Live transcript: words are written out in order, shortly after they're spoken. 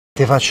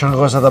ti faccio una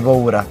cosa da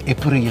paura,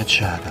 eppure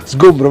ghiacciata.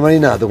 Sgombro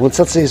marinato con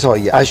salsa di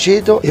soia,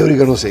 aceto e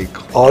origano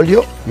secco.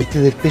 Olio,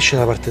 mettete il pesce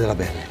nella parte della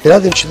pelle.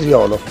 Pelate il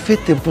cetriolo,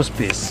 Fette un po'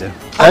 spesse.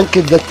 anche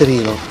il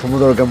datterino,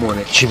 pomodoro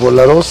camone,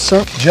 cipolla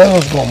rossa,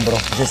 Girato sgombro.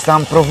 Ci sta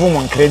un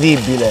profumo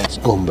incredibile.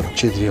 sgombro,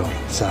 cetriolo,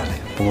 sale,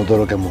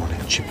 pomodoro camone,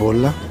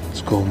 cipolla,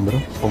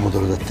 sgombro,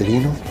 pomodoro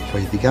datterino,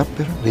 foglie di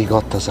cappero,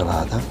 ricotta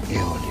salata e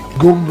olio.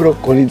 Sgombro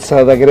con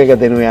l'insalata greca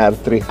dei noi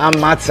altri.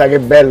 Ammazza che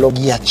bello.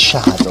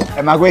 Ghiacciato.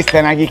 Ma questa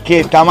è una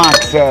chicchetta,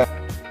 Max.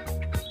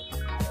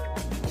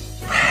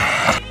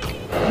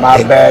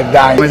 Vabbè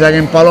dai, mi sa che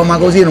in Paloma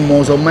così non me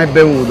lo sono mai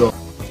bevuto.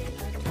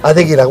 A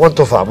tequila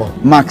quanto famo?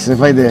 Max,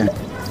 fai te.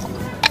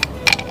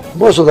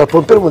 Moso dal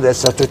pompermo deve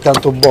essere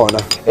altrettanto buona.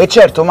 E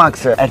certo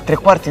Max, è il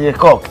 3/4 del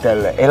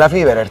cocktail e la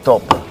flavor è il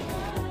top.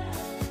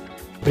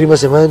 Prima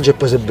si mangia e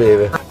poi si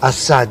beve.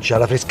 Assaggia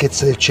la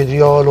freschezza del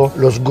cetriolo,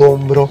 lo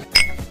sgombro.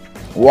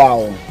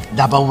 Wow.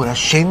 Da paura,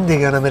 scende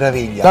che è una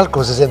meraviglia.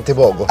 L'alcol si sente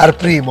poco. Al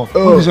primo.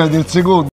 Poi bisogna del secondo.